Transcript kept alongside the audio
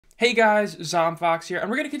Hey guys, Zomfox here, and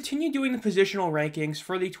we're going to continue doing the positional rankings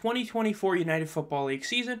for the 2024 United Football League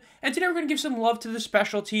season, and today we're going to give some love to the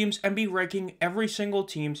special teams and be ranking every single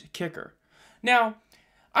team's kicker. Now,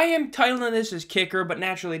 I am titling this as kicker, but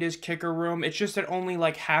naturally it is kicker room. It's just that only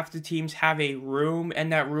like half the teams have a room,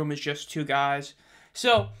 and that room is just two guys.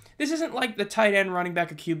 So, this isn't like the tight end, running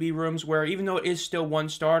back, or QB rooms where even though it is still one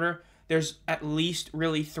starter, there's at least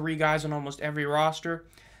really three guys on almost every roster.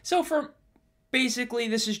 So for basically,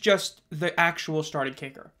 this is just the actual starting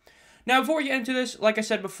kicker. Now, before we get into this, like I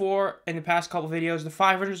said before in the past couple videos, the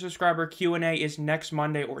 500 subscriber Q&A is next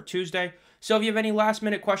Monday or Tuesday. So if you have any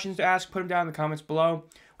last-minute questions to ask, put them down in the comments below.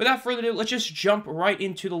 Without further ado, let's just jump right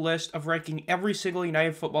into the list of ranking every single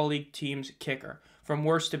United Football League team's kicker, from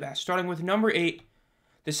worst to best, starting with number 8,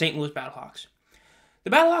 the St. Louis Battlehawks. The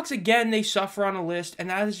Battlehawks, again, they suffer on a list, and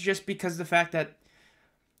that is just because of the fact that,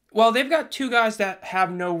 well, they've got two guys that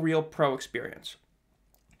have no real pro experience.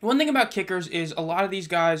 One thing about kickers is a lot of these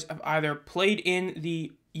guys have either played in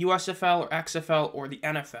the USFL or XFL or the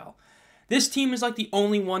NFL. This team is like the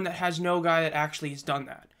only one that has no guy that actually has done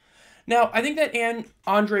that. Now, I think that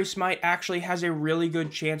Andre Smythe actually has a really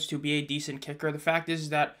good chance to be a decent kicker. The fact is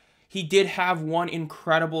that he did have one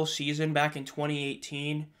incredible season back in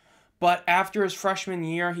 2018, but after his freshman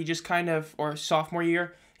year, he just kind of, or sophomore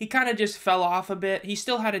year, he kind of just fell off a bit. He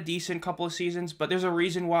still had a decent couple of seasons, but there's a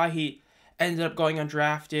reason why he ended up going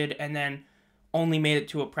undrafted and then only made it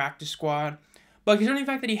to a practice squad. But considering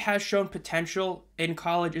the fact that he has shown potential in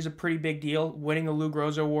college is a pretty big deal. Winning the Lou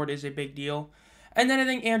Groza Award is a big deal. And then I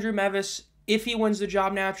think Andrew Mevis, if he wins the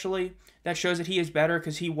job naturally, that shows that he is better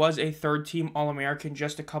because he was a third-team All-American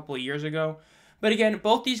just a couple of years ago. But again,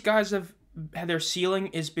 both these guys have had their ceiling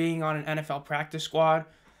is being on an NFL practice squad,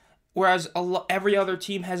 whereas every other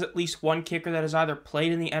team has at least one kicker that has either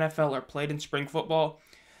played in the NFL or played in spring football.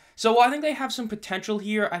 So while I think they have some potential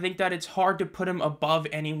here, I think that it's hard to put him above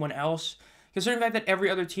anyone else, considering the fact that every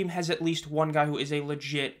other team has at least one guy who is a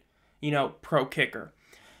legit, pro kicker.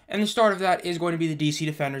 And the start of that is going to be the DC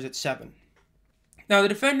Defenders at 7. Now, the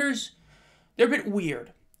Defenders, they're a bit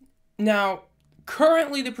weird. Now,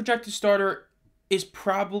 currently the projected starter is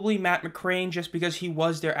probably Matt McCrane just because he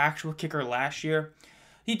was their actual kicker last year.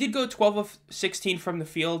 He did go 12 of 16 from the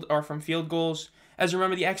field, or from field goals. As you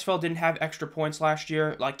remember, the XFL didn't have extra points last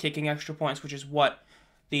year, like kicking extra points, which is what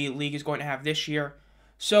the league is going to have this year.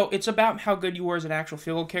 So it's about how good you were as an actual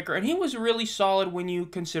field goal kicker, and he was really solid when you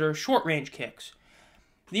consider short-range kicks.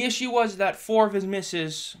 The issue was that 4 of his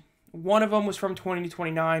misses, one of them was from 20 to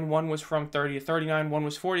 29, one was from 30 to 39, one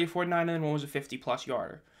was 40 to 49, and then one was a 50-plus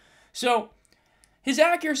yarder. So his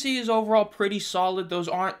accuracy is overall pretty solid. Those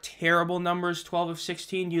aren't terrible numbers, 12 of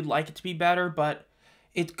 16. You'd like it to be better, but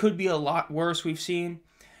it could be a lot worse, we've seen.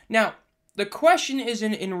 Now, the question is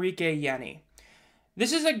in Enrique Yenny.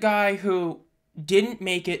 This is a guy who didn't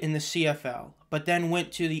make it in the CFL, but then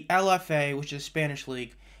went to the LFA, which is a Spanish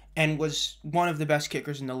league, and was one of the best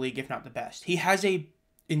kickers in the league, if not the best. He has a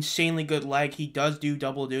insanely good leg. He does do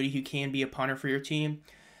double duty. He can be a punter for your team.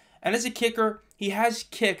 And as a kicker, he has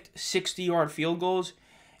kicked 60-yard field goals.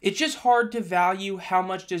 It's just hard to value how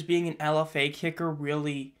much does being an LFA kicker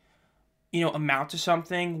really, amount to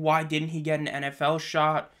something. Why didn't he get an NFL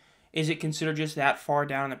shot? Is it considered just that far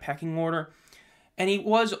down the pecking order? And he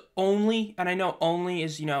was only, and I know only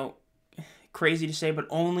is, crazy to say, but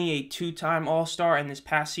only a 2-time All-Star, and this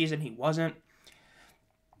past season he wasn't.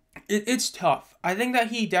 It's tough. I think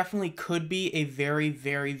that he definitely could be a very,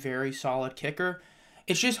 very, very solid kicker.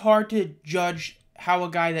 It's just hard to judge how a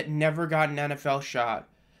guy that never got an NFL shot,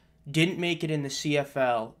 didn't make it in the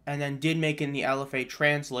CFL, and then did make it in the LFA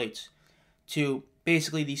translates to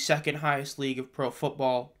basically the second highest league of pro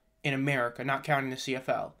football in America, not counting the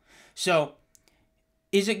CFL. So,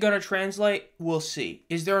 is it going to translate? We'll see.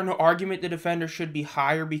 Is there an argument the defender should be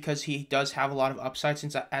higher because he does have a lot of upside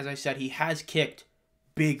since, as I said, he has kicked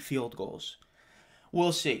big field goals?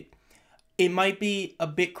 We'll see. It might be a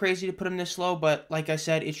bit crazy to put him this low, but like I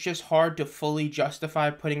said, it's just hard to fully justify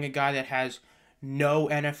putting a guy that has no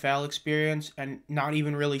NFL experience and not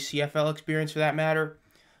even really CFL experience for that matter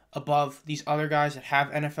above these other guys that have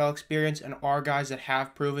NFL experience and are guys that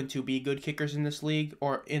have proven to be good kickers in this league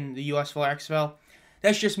or in the USFL or XFL.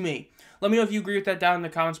 That's just me. Let me know if you agree with that down in the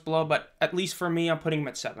comments below, but at least for me, I'm putting him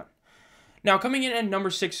at 7. Now, coming in at number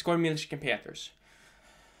 6 is going to be the Michigan Panthers.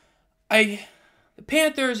 The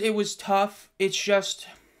Panthers, it was tough. It's just,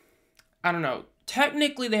 I don't know.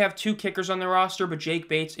 Technically, they have 2 kickers on their roster, but Jake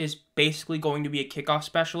Bates is basically going to be a kickoff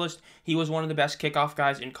specialist. He was one of the best kickoff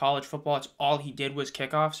guys in college football. It's all he did was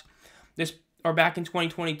kickoffs. Back in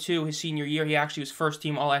 2022, his senior year, he actually was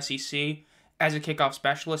first-team All-SEC as a kickoff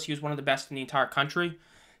specialist. He was one of the best in the entire country.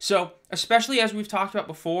 So, especially as we've talked about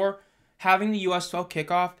before, having the USFL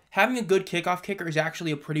kickoff, having a good kickoff kicker is actually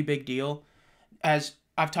a pretty big deal. As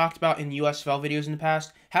I've talked about in USFL videos in the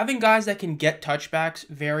past, having guys that can get touchbacks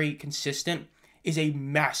very consistent is a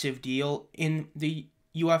massive deal in the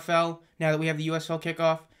UFL now that we have the USFL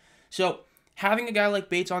kickoff. So, having a guy like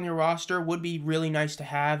Bates on your roster would be really nice to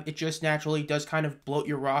have. It just naturally does kind of bloat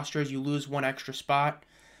your roster as you lose one extra spot.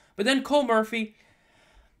 But then Cole Murphy,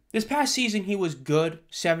 this past season he was good.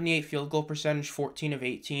 78 field goal percentage, 14 of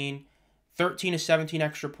 18, 13 of 17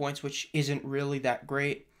 extra points, which isn't really that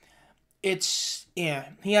great. He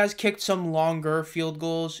has kicked some longer field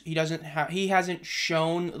goals. He hasn't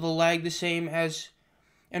shown the leg the same as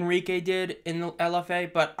Enrique did in the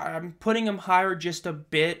LFA, but I'm putting him higher just a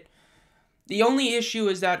bit. The only issue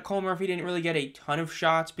is that Cole Murphy didn't really get a ton of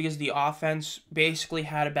shots because the offense basically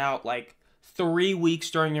had about 3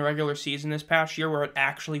 weeks during the regular season this past year where it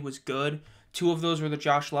actually was good. 2 of those were the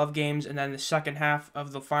Josh Love games, and then the second half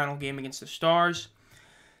of the final game against the Stars.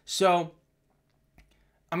 So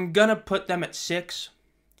I'm going to put them at 6.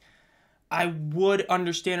 I would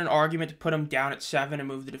understand an argument to put him down at 7 and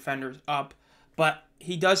move the defenders up, but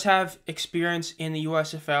he does have experience in the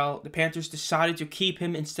USFL. The Panthers decided to keep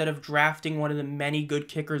him instead of drafting one of the many good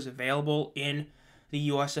kickers available in the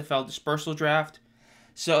USFL dispersal draft.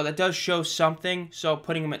 So that does show something, so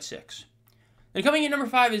putting him at 6. Then coming in number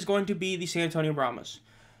 5 is going to be the San Antonio Brahmas.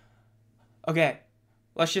 Okay,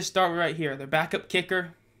 let's just start right here. Their backup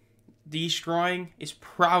kicker, Destroying, is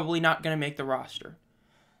probably not going to make the roster.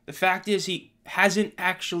 The fact is he hasn't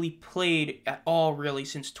actually played at all really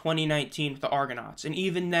since 2019 with the Argonauts, and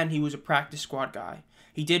even then he was a practice squad guy.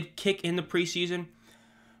 He did kick in the preseason,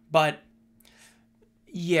 but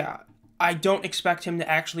yeah, I don't expect him to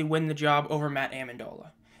actually win the job over Matt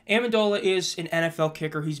Amendola. Amendola is an NFL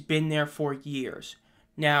kicker. He's been there for years.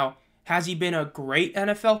 Now, has he been a great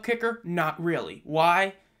NFL kicker? Not really.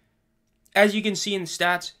 Why? As you can see in the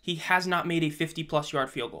stats, he has not made a 50-plus yard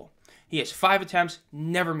field goal. He has 5 attempts,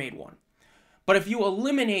 never made one. But if you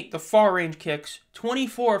eliminate the far-range kicks,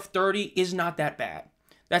 24 of 30 is not that bad.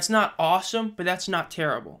 That's not awesome, but that's not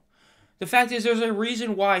terrible. The fact is, there's a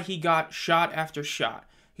reason why he got shot after shot.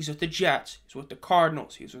 He's with the Jets, he's with the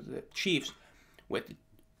Cardinals, he's with the Chiefs, with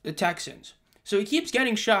the Texans. So he keeps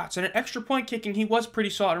getting shots, and at extra point kicking, he was pretty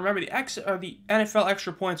solid. Remember, the NFL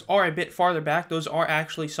extra points are a bit farther back. Those are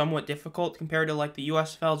actually somewhat difficult compared to the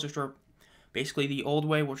USFLs, which are basically the old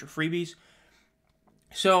way, which are freebies.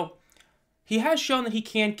 So he has shown that he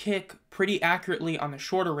can kick pretty accurately on the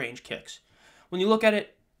shorter range kicks. When you look at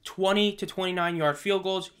it, 20 to 29 yard field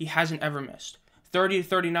goals, he hasn't ever missed. 30 to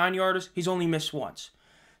 39 yarders, he's only missed once.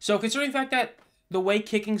 So considering the fact that the way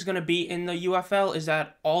kicking is going to be in the UFL is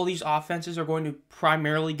that all these offenses are going to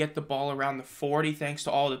primarily get the ball around the 40 thanks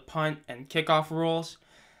to all the punt and kickoff rules,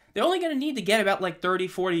 they're only going to need to get about 30,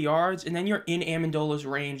 40 yards, and then you're in Amendola's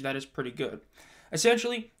range. That is pretty good.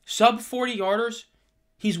 Essentially, sub 40 yarders,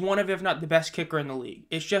 he's one of, if not the best kicker in the league.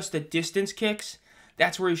 It's just the distance kicks,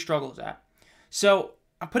 that's where he struggles at. So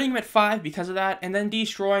I'm putting him at 5 because of that, and then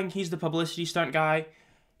Destroying, he's the publicity stunt guy.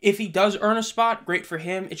 If he does earn a spot, great for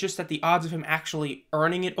him. It's just that the odds of him actually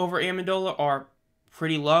earning it over Amendola are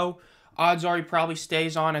pretty low. Odds are he probably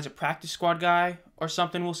stays on as a practice squad guy or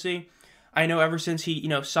something, we'll see. I know ever since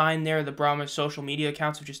he, signed there, the Brahmas social media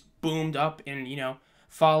accounts have just boomed up in,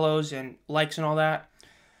 follows and likes and all that.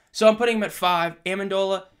 So I'm putting him at 5.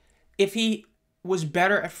 Amendola, if he was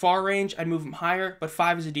better at far range, I'd move him higher, but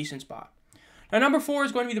 5 is a decent spot. Now, number 4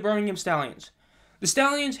 is going to be the Birmingham Stallions. The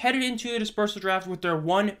Stallions headed into the dispersal draft with their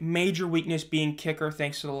one major weakness being kicker,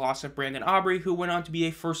 thanks to the loss of Brandon Aubrey, who went on to be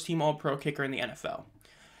a first-team All-Pro kicker in the NFL.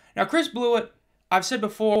 Now, Chris Blewett, I've said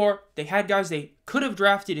before, they had guys they could have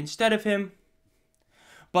drafted instead of him,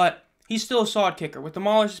 but he's still a solid kicker. With the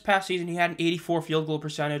Maulers this past season, he had an 84 field goal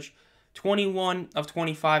percentage. 21 of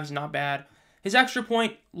 25 is not bad. His extra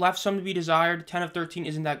point left some to be desired. 10 of 13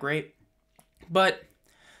 isn't that great, but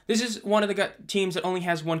this is one of the teams that only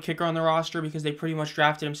has one kicker on the roster because they pretty much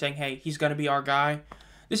drafted him saying, hey, he's going to be our guy.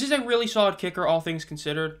 This is a really solid kicker, all things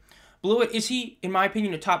considered. Blewett, is he, in my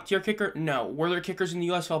opinion, a top-tier kicker? No. Were there kickers in the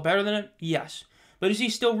USFL better than him? Yes. But is he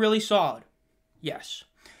still really solid? Yes.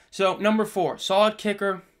 So, number 4, solid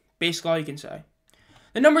kicker, basically all you can say.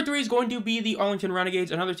 The number 3 is going to be the Arlington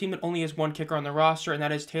Renegades, another team that only has one kicker on their roster, and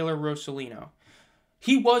that is Taylor Rosalino.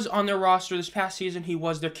 He was on their roster this past season. He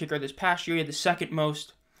was their kicker this past year. He had the second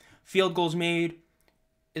most field goals made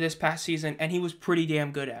this past season, and he was pretty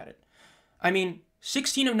damn good at it. I mean,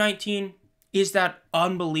 16 of 19, is that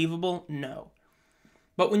unbelievable? No.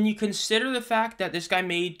 But when you consider the fact that this guy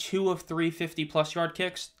made 2 of 3 50-plus yard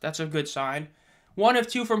kicks, that's a good sign. 1 of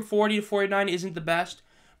 2 from 40 to 49 isn't the best,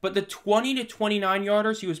 But the 20 to 29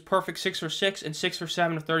 yarders, he was perfect 6 for 6 and 6 for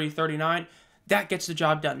 7 of 30 to 39. That gets the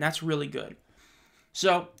job done. That's really good.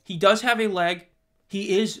 So he does have a leg.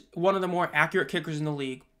 He is one of the more accurate kickers in the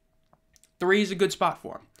league. 3 is a good spot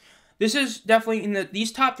for him. This is definitely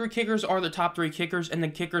these top 3 kickers are the top 3 kickers, and the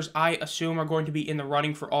kickers I assume are going to be in the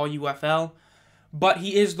running for all UFL. But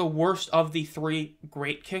he is the worst of the 3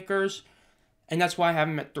 great kickers, and that's why I have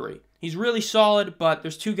him at 3. He's really solid, but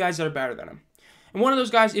there's 2 guys that are better than him. And one of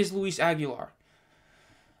those guys is Luis Aguilar.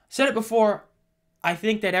 Said it before, I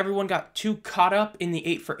think that everyone got too caught up in the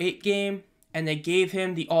 8 for 8 game, and they gave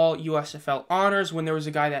him the all USFL honors when there was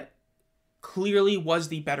a guy that clearly was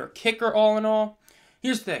the better kicker all in all.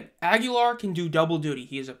 Here's the thing. Aguilar can do double duty.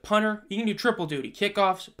 He is a punter. He can do triple duty.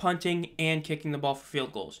 Kickoffs, punting, and kicking the ball for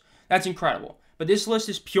field goals. That's incredible. But this list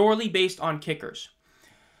is purely based on kickers.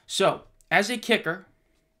 So, as a kicker,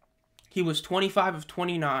 he was 25 of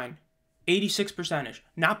 29, 86 percentage.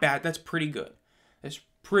 Not bad. That's pretty good. That's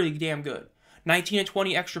pretty damn good. 19 and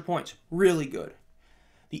 20 extra points. Really good.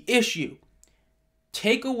 The issue,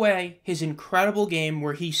 take away his incredible game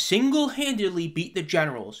where he single-handedly beat the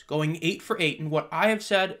Generals, going 8 for 8 in what I have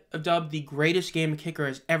said dubbed the greatest game a kicker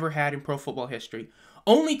has ever had in pro football history.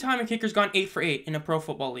 Only time a kicker's gone 8 for 8 in a pro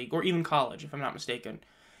football league, or even college, if I'm not mistaken.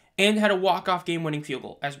 And had a walk-off game-winning field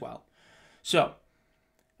goal as well. So,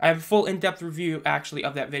 I have a full in-depth review, actually,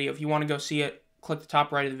 of that video. If you want to go see it, click the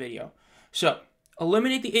top right of the video. So,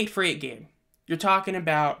 eliminate the 8 for 8 game. You're talking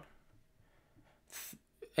about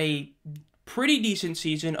a pretty decent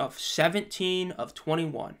season of 17 of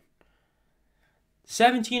 21.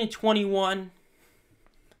 17 of 21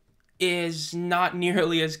 is not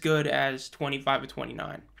nearly as good as 25 of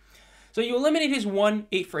 29. So you eliminate his one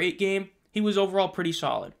 8 for 8 game, he was overall pretty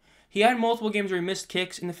solid. He had multiple games where he missed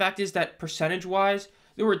kicks, and the fact is that percentage-wise,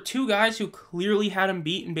 there were 2 guys who clearly had him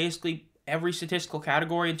beat in basically every statistical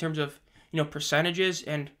category in terms of, percentages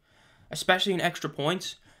and especially in extra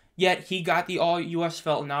points. Yet he got the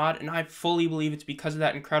all-USFL nod, and I fully believe it's because of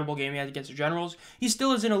that incredible game he had against the Generals. He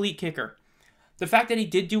still is an elite kicker. The fact that he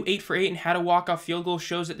did do 8 for 8 and had a walk-off field goal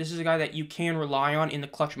shows that this is a guy that you can rely on in the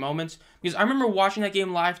clutch moments. Because I remember watching that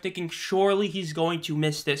game live thinking, surely he's going to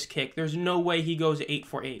miss this kick. There's no way he goes 8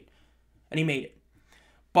 for 8. And he made it.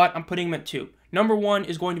 But I'm putting him at 2. Number 1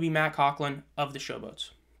 is going to be Matt Conklin of the Showboats.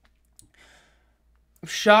 I'm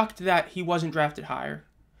shocked that he wasn't drafted higher.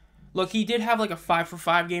 Look, he did have like a 5 for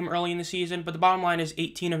 5 game early in the season, but the bottom line is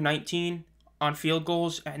 18 of 19 on field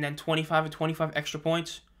goals and then 25 of 25 extra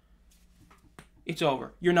points. It's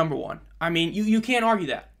over. You're number 1. I mean, you can't argue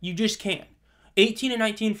that. You just can't. 18 of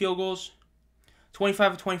 19 field goals,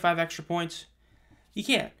 25 of 25 extra points. You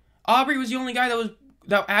can't. Aubrey was the only guy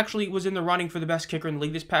that actually was in the running for the best kicker in the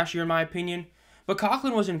league this past year, in my opinion. But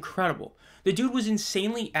Conklin was incredible. The dude was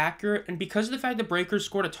insanely accurate, and because of the fact that Breakers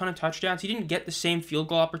scored a ton of touchdowns, he didn't get the same field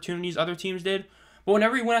goal opportunities other teams did. But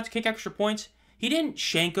whenever he went out to kick extra points, he didn't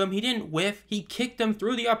shank them, he didn't whiff, he kicked them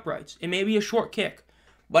through the uprights. It may be a short kick,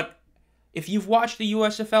 but if you've watched the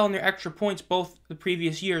USFL and their extra points both the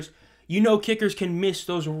previous years, you know kickers can miss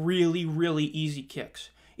those really, really easy kicks.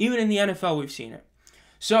 Even in the NFL, we've seen it.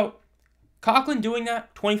 So, Conklin doing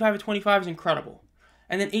that, 25 of 25 is incredible.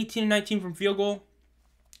 And then 18 of 19 from field goal,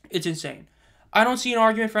 it's insane. I don't see an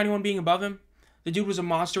argument for anyone being above him. The dude was a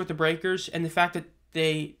monster with the Breakers, and the fact that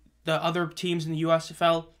the other teams in the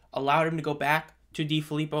USFL allowed him to go back to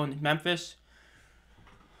DeFilippo in Memphis.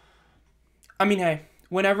 I mean, hey,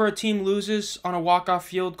 whenever a team loses on a walk-off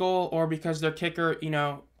field goal or because their kicker,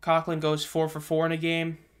 Conklin goes 4 for 4 in a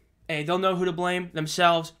game, hey, they'll know who to blame,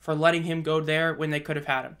 themselves, for letting him go there when they could have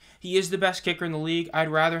had him. He is the best kicker in the league. I'd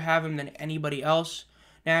rather have him than anybody else,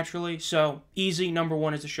 naturally. So, easy, number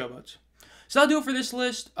 1 is the Showboats. So that'll do it for this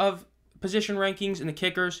list of position rankings and the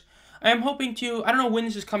kickers. I am hoping to, I don't know when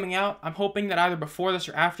this is coming out. I'm hoping that either before this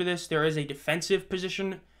or after this, there is a defensive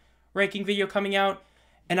position ranking video coming out.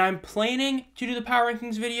 And I'm planning to do the power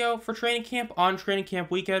rankings video for training camp on training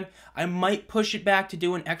camp weekend. I might push it back to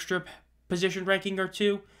do an extra position ranking or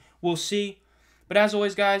 2. We'll see. But as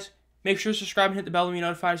always, guys, make sure to subscribe and hit the bell to be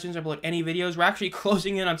notified as soon as I upload any videos. We're actually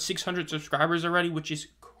closing in on 600 subscribers already, which is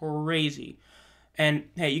crazy. And,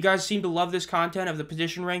 hey, you guys seem to love this content of the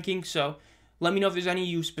position ranking, so let me know if there's any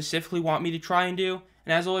you specifically want me to try and do.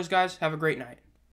 And as always, guys, have a great night.